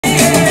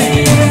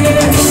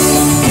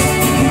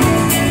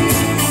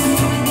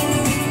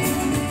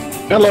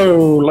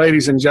Hello,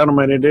 ladies and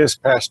gentlemen. It is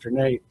Pastor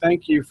Nate.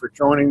 Thank you for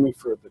joining me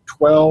for the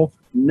 12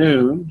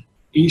 noon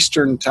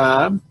Eastern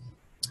Time,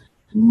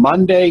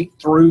 Monday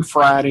through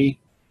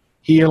Friday,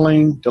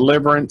 healing,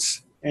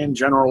 deliverance, and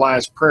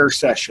generalized prayer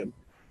session.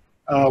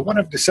 What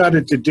I've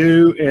decided to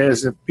do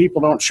is if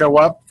people don't show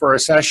up for a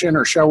session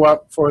or show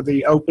up for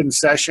the open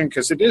session,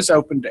 because it is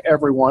open to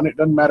everyone, it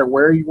doesn't matter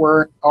where you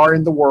are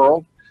in the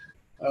world.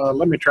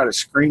 Let me try to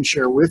screen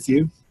share with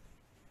you.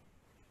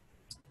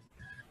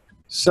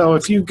 So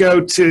if you go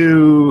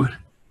to,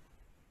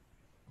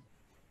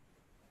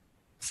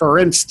 for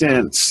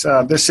instance,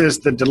 this is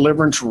the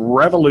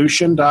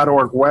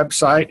deliverancerevolution.org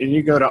website, and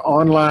you go to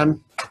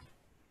online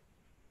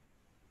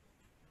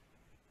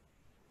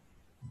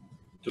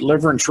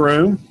deliverance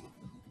room,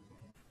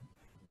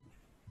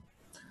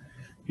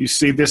 you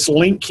see this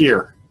link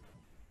here.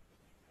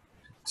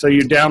 So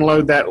you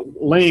download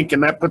that link,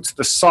 and that puts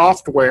the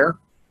software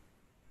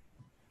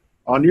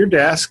on your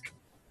desk,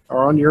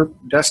 or on your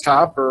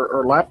desktop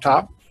or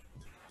laptop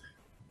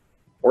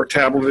or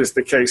tablet as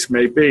the case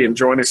may be, and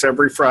join us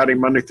every Friday,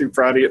 Monday through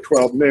Friday at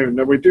 12 noon.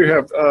 Now we do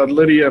have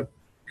Lydia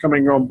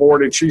coming on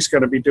board, and she's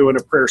going to be doing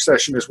a prayer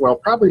session as well,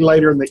 probably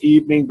later in the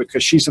evening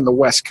because she's in the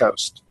West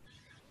Coast.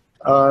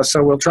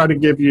 So we'll try to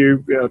give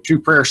you 2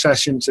 prayer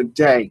sessions a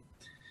day.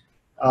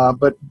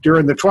 But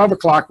during the 12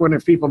 o'clock one,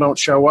 if people don't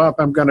show up,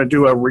 I'm going to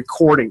do a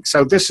recording.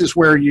 So this is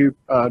where you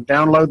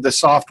download the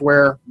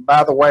software.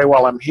 By the way,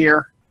 while I'm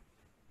here,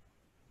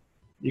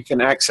 you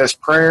can access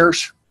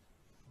prayers.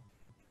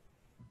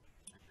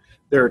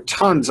 There are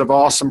tons of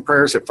awesome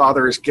prayers that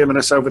Father has given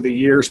us over the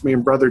years. Me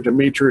and Brother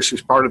Demetrius,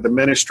 who's part of the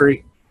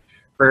ministry,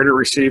 prayer to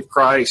receive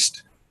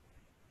Christ,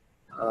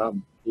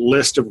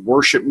 list of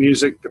worship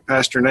music that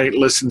Pastor Nate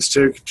listens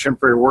to,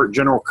 contemporary work,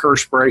 general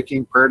curse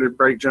breaking, prayer to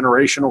break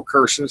generational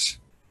curses,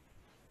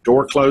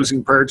 door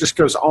closing prayer, just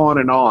goes on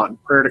and on.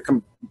 Prayer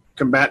to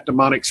combat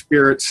demonic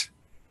spirits,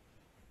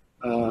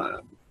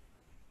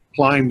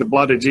 applying the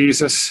blood of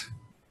Jesus,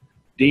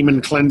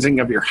 demon cleansing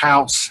of your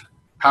house,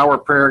 power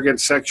prayer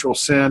against sexual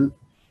sin,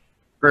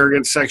 prayer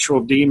against sexual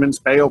demons,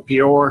 Baal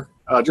Peor,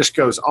 just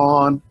goes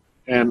on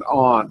and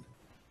on.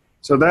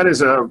 So that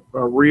is a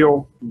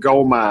real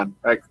gold mine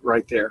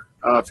right there.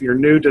 If you're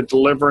new to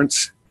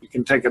deliverance, you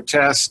can take a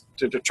test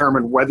to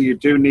determine whether you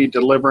do need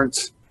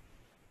deliverance.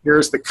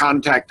 Here's the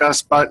Contact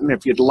Us button.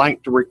 If you'd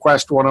like to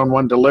request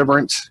one-on-one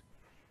deliverance,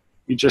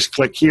 you just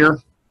click here.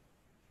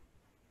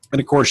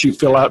 And of course, you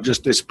fill out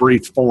just this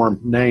brief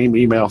form, name,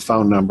 email,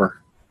 phone number.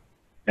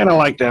 And I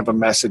like to have a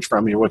message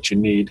from you, what you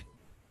need.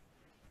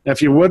 Now,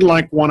 if you would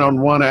like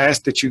one-on-one, I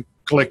ask that you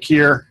click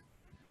here.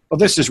 Well,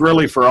 this is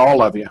really for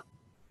all of you.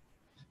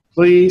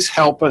 Please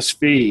help us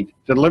feed.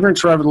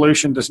 Deliverance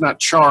Revolution does not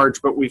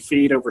charge, but we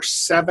feed over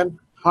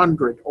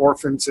 700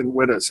 orphans and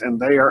widows, and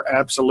they are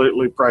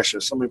absolutely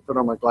precious. Let me put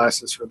on my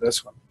glasses for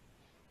this one.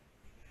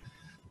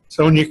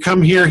 So when you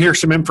come here,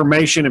 here's some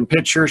information and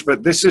pictures,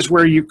 but this is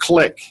where you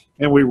click.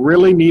 And we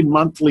really need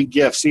monthly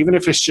gifts, even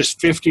if it's just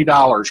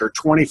 $50 or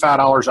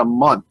 $25 a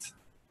month.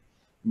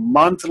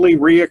 Monthly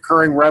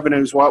reoccurring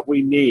revenue is what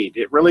we need.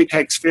 It really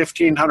takes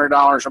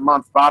 $1,500 a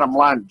month, bottom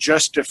line,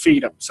 just to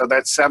feed them. So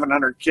that's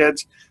 700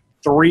 kids,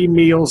 3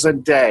 meals a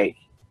day.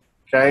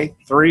 Okay,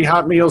 3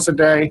 hot meals a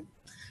day,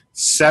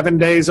 7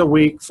 days a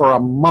week for a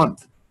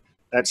month.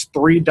 That's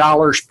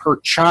 $3 per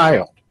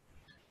child.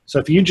 So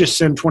if you just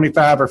send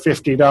 $25 or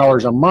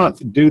 $50 a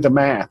month, do the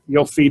math.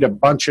 You'll feed a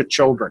bunch of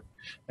children.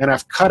 And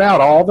I've cut out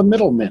all the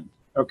middlemen,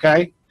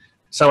 okay?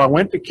 So I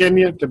went to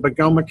Kenya, to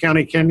Bungoma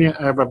County, Kenya.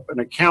 I have an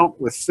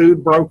account with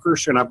food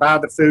brokers, and I buy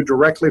the food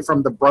directly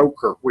from the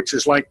broker, which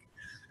is like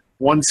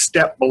one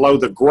step below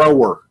the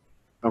grower,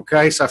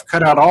 okay? So I've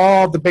cut out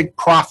all the big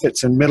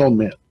profits and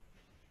middlemen.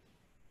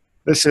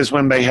 This is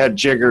when they had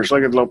jiggers.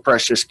 Look at the little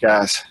precious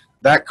guys.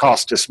 That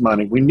cost us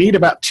money. We need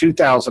about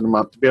 $2,000 a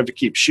month to be able to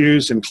keep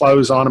shoes and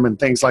clothes on them and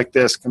things like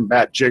this,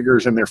 combat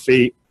jiggers in their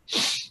feet.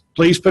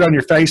 Please put on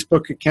your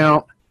Facebook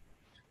account.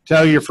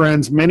 Tell your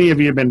friends. Many of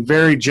you have been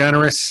very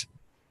generous.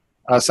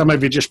 Some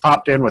of you just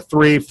popped in with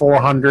 $300,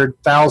 $400,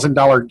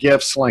 $1,000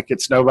 gifts like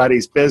it's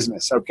nobody's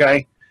business,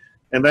 okay?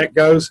 And that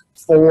goes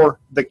for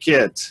the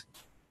kids.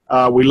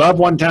 We love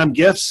one-time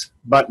gifts,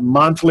 but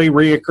monthly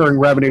reoccurring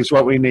revenue is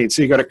what we need.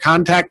 So you go to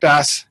Contact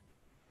Us.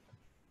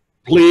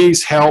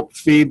 Please help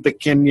feed the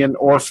Kenyan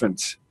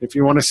orphans. If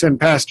you want to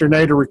send Pastor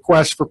Nate a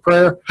request for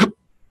prayer,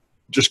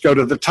 just go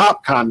to the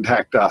top,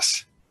 Contact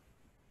Us,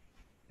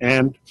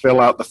 and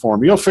fill out the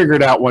form. You'll figure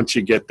it out once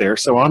you get there.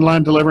 So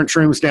online deliverance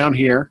rooms down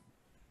here.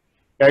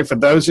 Okay, for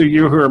those of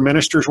you who are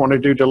ministers, want to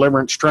do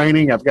deliverance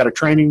training, I've got a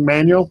training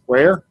manual.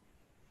 Where?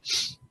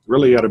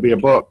 Really ought to be a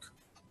book.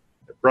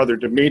 Brother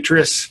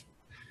Demetrius,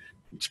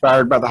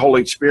 inspired by the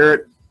Holy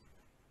Spirit,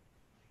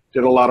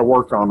 did a lot of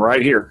work on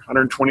right here,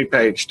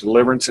 120-page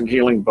deliverance and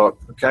healing book.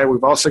 Okay,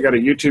 we've also got a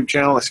YouTube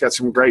channel that's got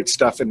some great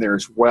stuff in there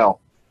as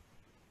well.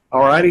 All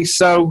righty,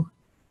 so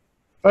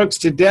folks,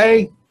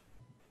 today,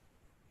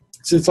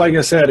 since like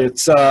I said,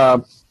 it's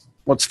 5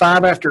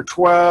 after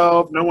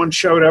 12. No one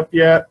showed up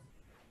yet.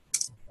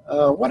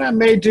 What I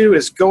may do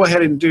is go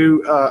ahead and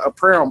do a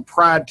prayer on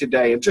pride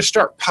today and just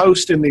start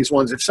posting these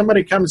ones. If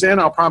somebody comes in,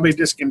 I'll probably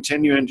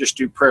discontinue and just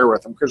do prayer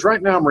with them, because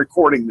right now I'm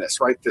recording this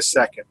right this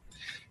second.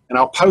 And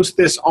I'll post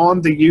this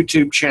on the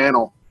YouTube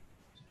channel.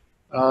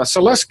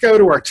 So let's go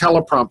to our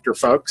teleprompter,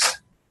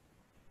 folks.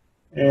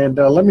 And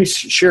let me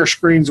share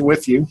screens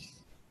with you.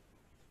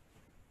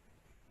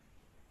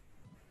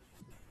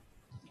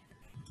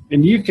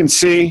 And you can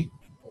see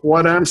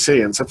what I'm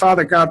seeing. So,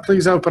 Father God,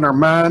 please open our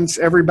minds.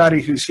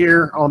 Everybody who's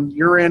here on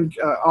your end,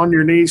 on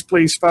your knees,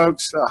 please,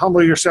 folks,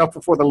 humble yourself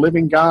before the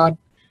living God.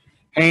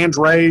 Hands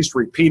raised,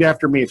 repeat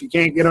after me. If you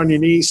can't get on your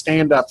knees,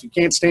 stand up. If you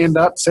can't stand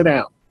up, sit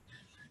down.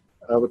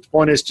 But the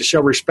point is to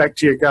show respect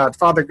to your God.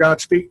 Father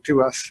God, speak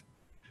to us.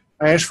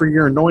 I ask for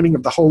your anointing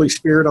of the Holy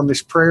Spirit on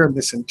this prayer and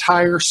this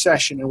entire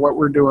session and what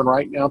we're doing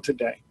right now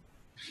today.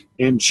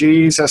 In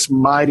Jesus'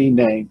 mighty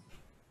name,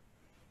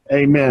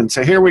 amen.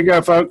 So here we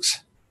go,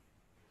 folks.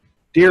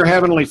 Dear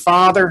Heavenly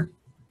Father,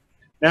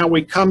 now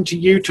we come to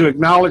you to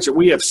acknowledge that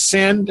we have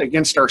sinned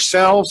against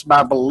ourselves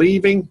by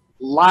believing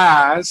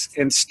lies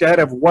instead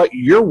of what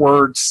your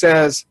word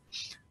says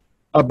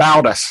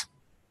about us.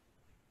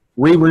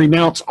 We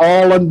renounce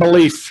all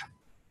unbelief.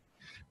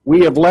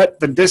 We have let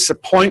the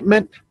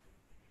disappointment,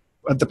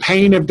 the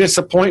pain of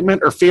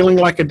disappointment or feeling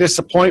like a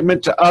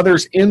disappointment to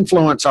others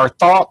influence our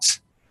thoughts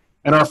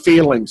and our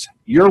feelings.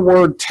 Your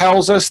word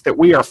tells us that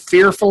we are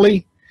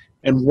fearfully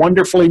and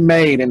wonderfully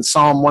made in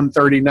Psalm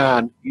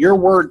 139. Your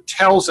word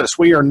tells us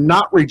we are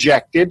not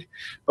rejected,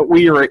 but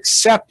we are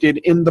accepted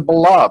in the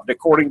beloved,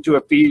 according to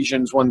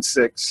Ephesians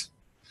 1:6.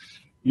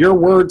 Your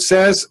word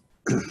says,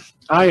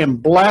 I am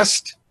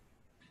blessed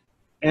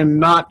and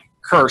not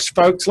cursed.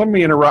 Folks, let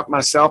me interrupt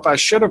myself. I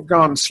should have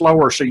gone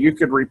slower so you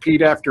could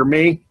repeat after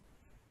me.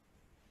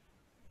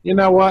 You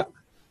know what?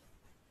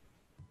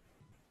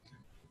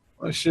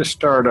 Let's just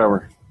start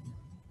over.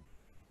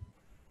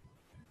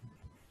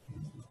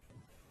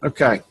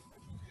 Okay.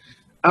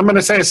 I'm going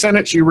to say a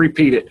sentence, you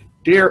repeat it.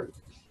 Dear,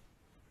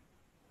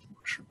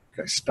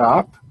 okay,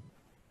 stop.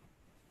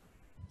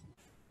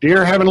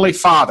 Dear Heavenly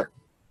Father,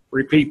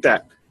 repeat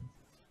that.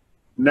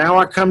 Now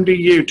I come to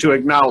you to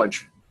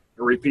acknowledge,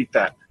 repeat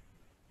that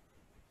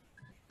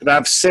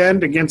I've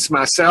sinned against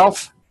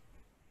myself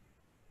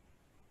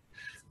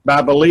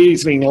by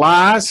believing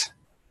lies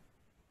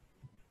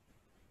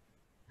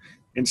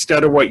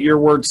instead of what your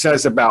word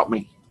says about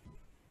me.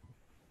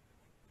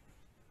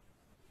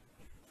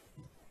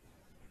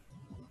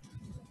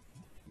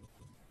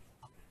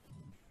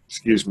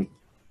 Excuse me.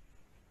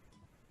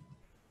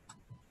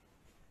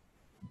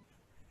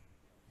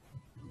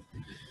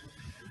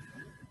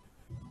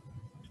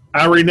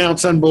 I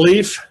renounce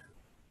unbelief.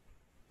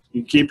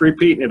 You keep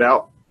repeating it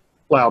out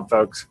loud,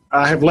 folks.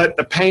 I have let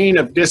the pain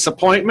of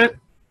disappointment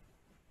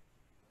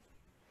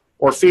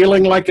or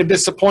feeling like a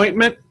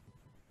disappointment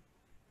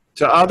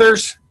to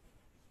others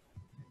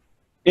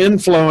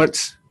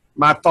influence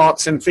my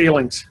thoughts and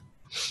feelings.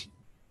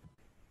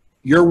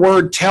 Your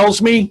word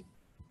tells me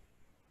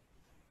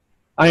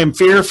I am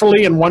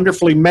fearfully and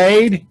wonderfully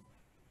made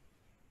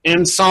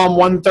in Psalm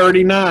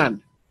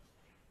 139.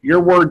 Your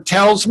word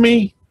tells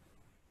me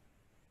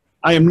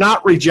I am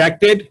not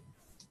rejected,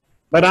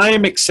 but I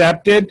am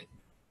accepted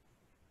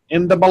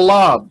in the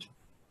beloved.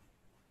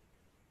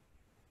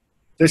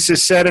 This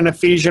is said in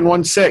Ephesians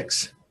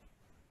 1:6.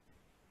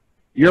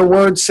 Your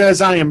word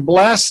says I am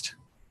blessed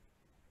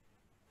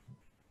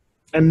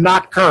and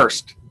not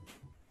cursed.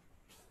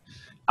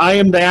 I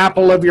am the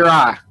apple of your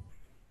eye.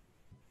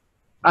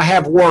 I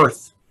have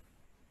worth.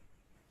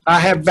 I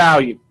have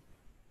value.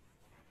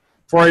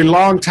 For a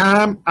long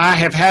time, I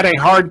have had a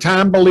hard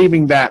time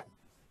believing that.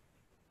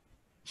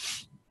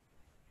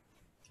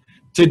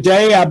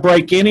 Today, I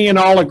break any and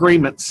all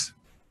agreements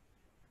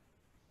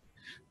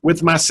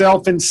with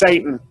myself and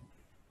Satan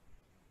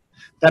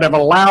that have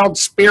allowed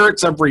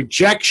spirits of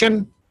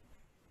rejection,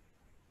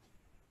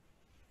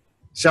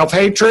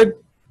 self-hatred,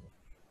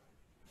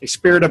 a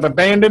spirit of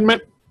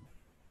abandonment,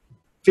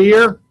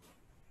 fear,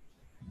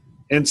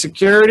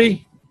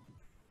 insecurity,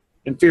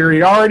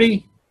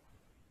 inferiority,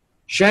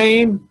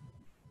 shame,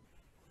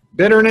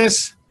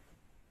 bitterness,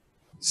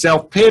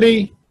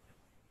 self-pity,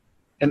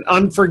 and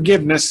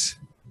unforgiveness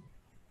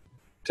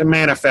to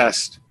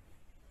manifest.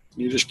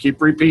 You just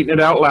keep repeating it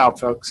out loud,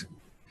 folks.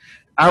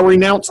 I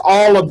renounce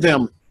all of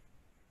them,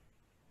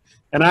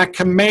 and I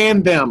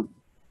command them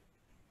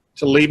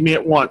to leave me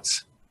at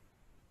once.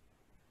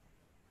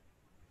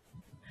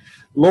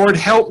 Lord,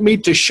 help me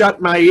to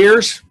shut my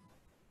ears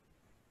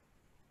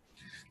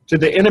to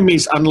the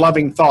enemy's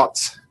unloving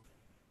thoughts.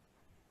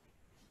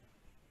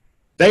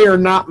 They are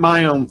not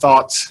my own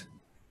thoughts,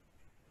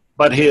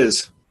 but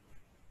his.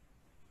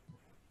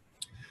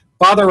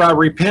 Father, I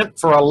repent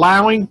for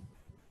allowing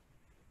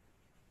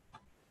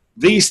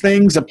these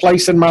things a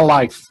place in my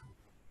life.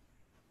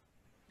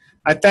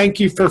 I thank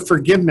you for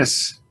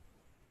forgiveness.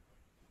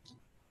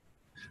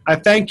 I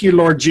thank you,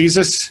 Lord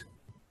Jesus,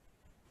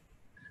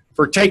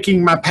 for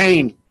taking my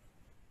pain,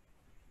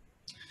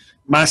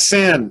 my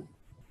sin,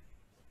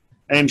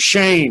 and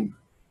shame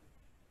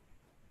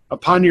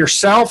upon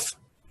yourself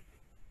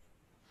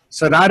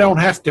so that I don't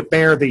have to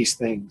bear these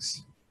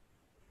things.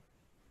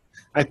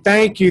 I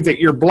thank you that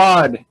your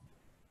blood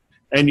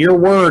and your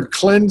word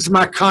cleanse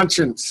my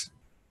conscience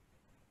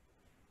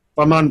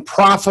from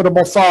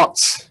unprofitable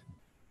thoughts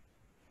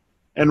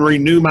and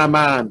renew my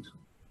mind.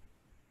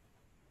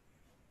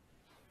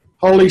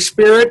 Holy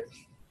Spirit,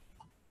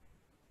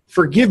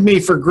 forgive me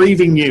for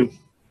grieving you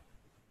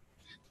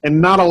and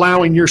not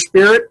allowing your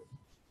Spirit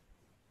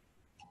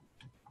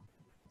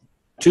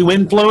to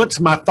influence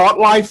my thought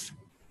life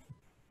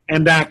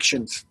and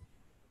actions.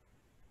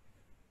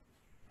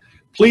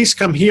 Please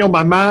come heal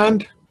my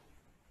mind,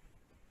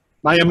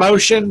 my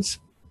emotions,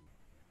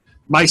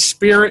 my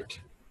spirit,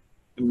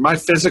 and my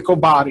physical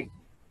body.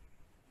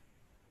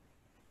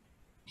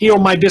 Heal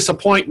my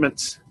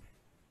disappointments,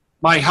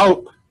 my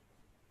hope,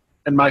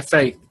 and my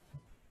faith.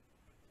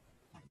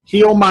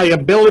 Heal my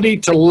ability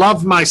to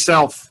love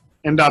myself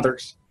and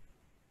others.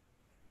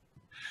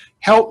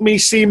 Help me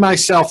see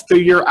myself through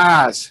your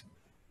eyes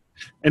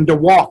and to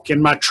walk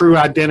in my true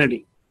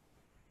identity.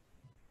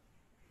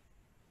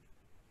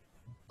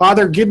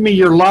 Father, give me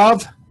your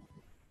love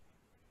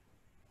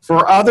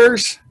for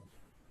others,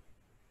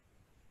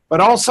 but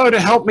also to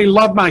help me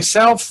love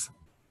myself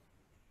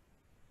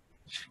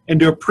and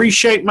to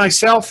appreciate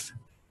myself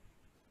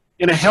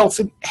in a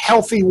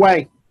healthy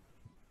way.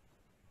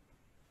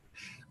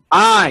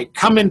 I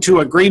come into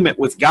agreement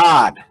with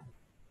God.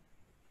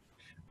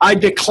 I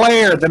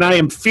declare that I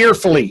am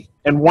fearfully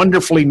and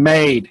wonderfully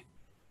made.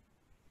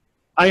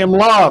 I am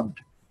loved,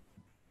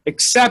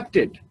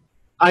 accepted.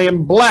 I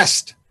am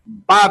blessed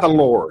by the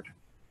Lord.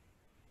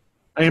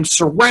 I am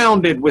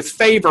surrounded with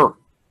favor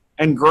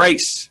and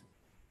grace.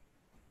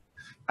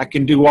 I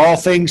can do all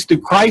things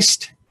through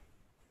Christ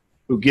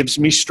who gives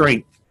me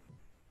strength.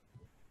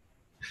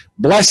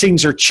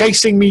 Blessings are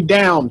chasing me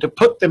down to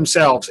put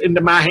themselves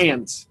into my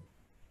hands.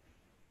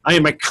 I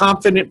am a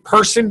confident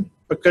person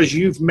because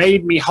you've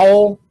made me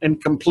whole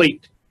and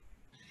complete.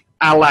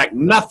 I lack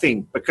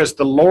nothing because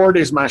the Lord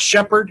is my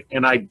shepherd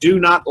and I do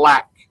not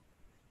lack.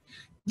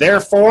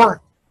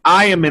 Therefore,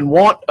 I am in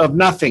want of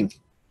nothing.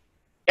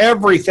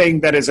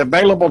 Everything that is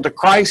available to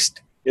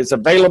Christ is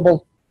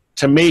available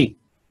to me.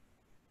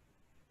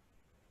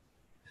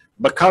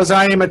 Because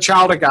I am a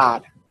child of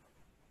God,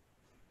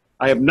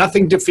 I have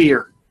nothing to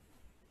fear.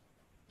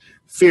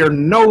 Fear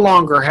no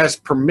longer has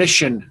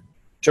permission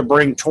to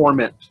bring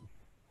torment.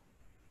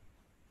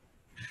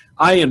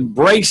 I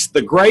embrace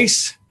the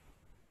grace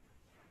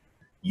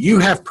you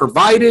have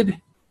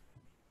provided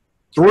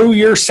through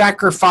your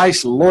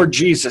sacrifice, Lord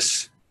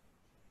Jesus,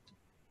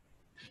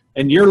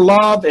 and your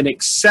love and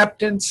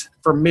acceptance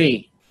for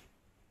me.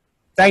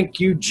 Thank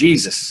you,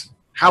 Jesus.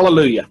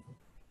 Hallelujah.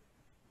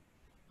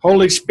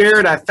 Holy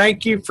Spirit, I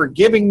thank you for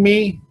giving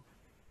me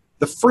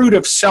the fruit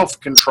of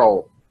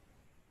self-control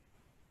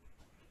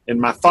in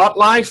my thought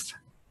life,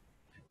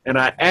 and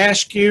I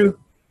ask you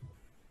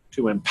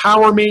to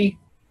empower me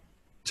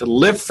to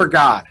live for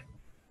God.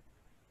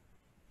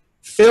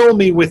 Fill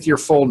me with your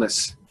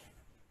fullness.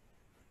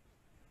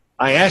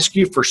 I ask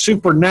you for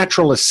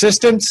supernatural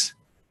assistance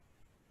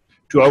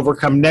to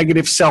overcome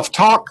negative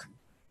self-talk,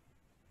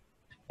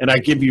 and I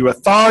give you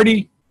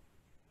authority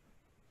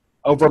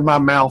over my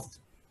mouth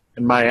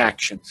and my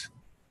actions.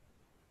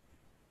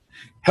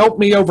 Help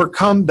me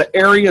overcome the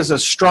areas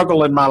of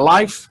struggle in my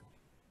life.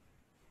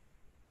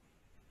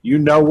 You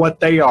know what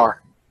they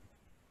are.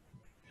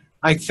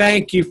 I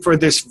thank you for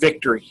this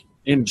victory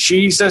in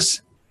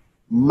Jesus'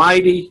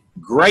 mighty,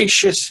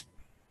 gracious,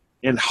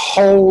 and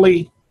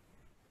holy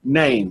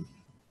name.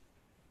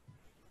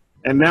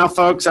 And now,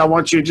 folks, I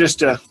want you just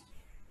to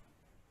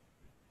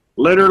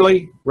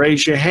literally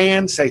raise your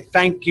hand, say,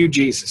 thank you,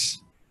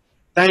 Jesus.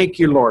 Thank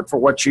you, Lord, for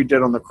what you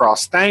did on the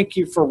cross. Thank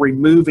you for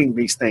removing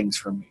these things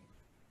from me.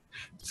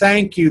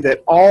 Thank you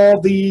that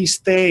all these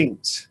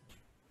things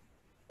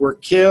were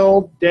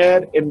killed,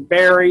 dead, and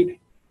buried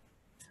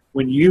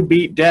when you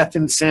beat death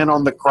and sin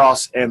on the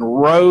cross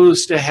and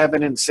rose to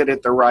heaven and sit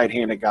at the right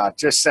hand of God.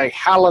 Just say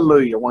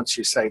hallelujah once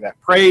you say that.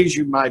 Praise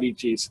you, mighty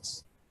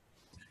Jesus.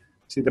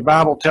 See, the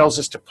Bible tells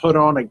us to put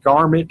on a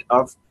garment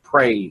of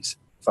praise,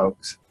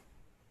 folks.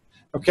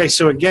 Okay,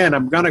 so again,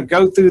 I'm going to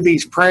go through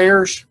these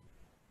prayers,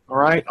 all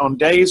right, on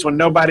days when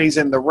nobody's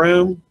in the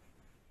room.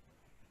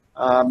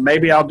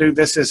 Maybe I'll do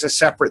this as a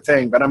separate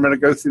thing, but I'm going to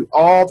go through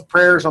all the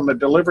prayers on the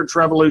Deliverance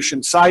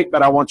Revolution site,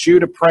 but I want you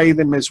to pray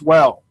them as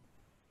well.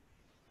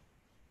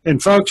 And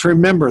folks,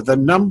 remember, the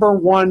number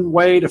one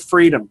way to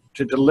freedom,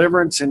 to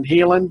deliverance and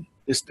healing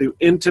is through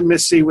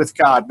intimacy with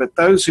God. But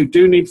those who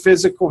do need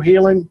physical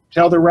healing,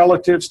 tell their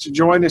relatives to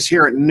join us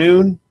here at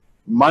noon,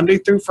 Monday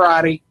through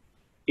Friday,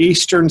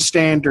 Eastern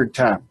Standard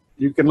Time.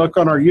 You can look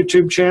on our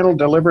YouTube channel,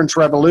 Deliverance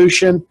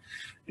Revolution,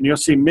 and you'll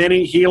see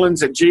many healings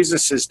that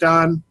Jesus has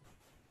done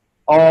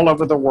all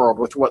over the world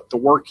with what the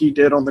work he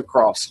did on the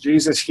cross.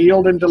 Jesus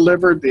healed and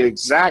delivered the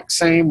exact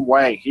same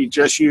way. He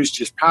just used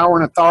his power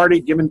and authority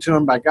given to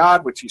him by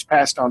God, which he's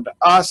passed on to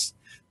us,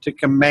 to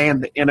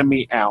command the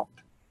enemy out.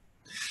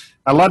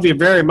 I love you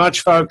very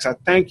much, folks. I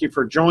thank you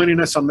for joining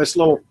us on this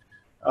little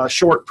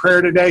short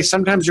prayer today.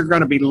 Sometimes they're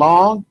going to be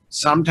long.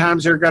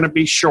 Sometimes they're going to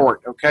be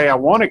short. Okay, I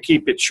want to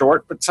keep it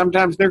short, but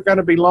sometimes they're going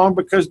to be long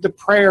because the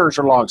prayers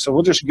are long. So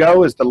we'll just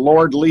go as the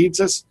Lord leads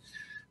us.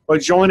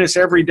 But join us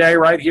every day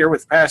right here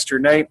with Pastor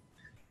Nate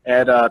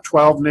at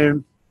 12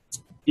 noon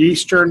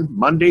Eastern,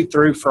 Monday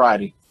through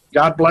Friday.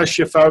 God bless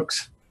you,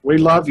 folks. We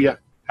love you.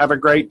 Have a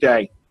great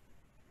day.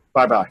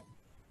 Bye-bye.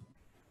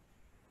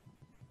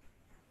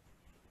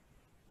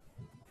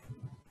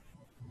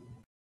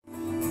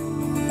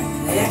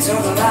 They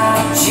talk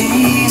about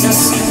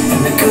Jesus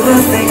and the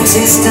good things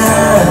he's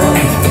done.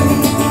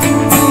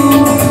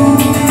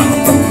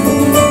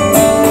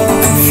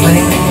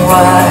 Fling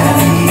wide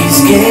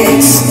these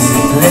gates,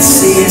 let's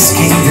see his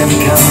kingdom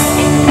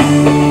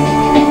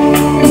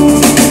come.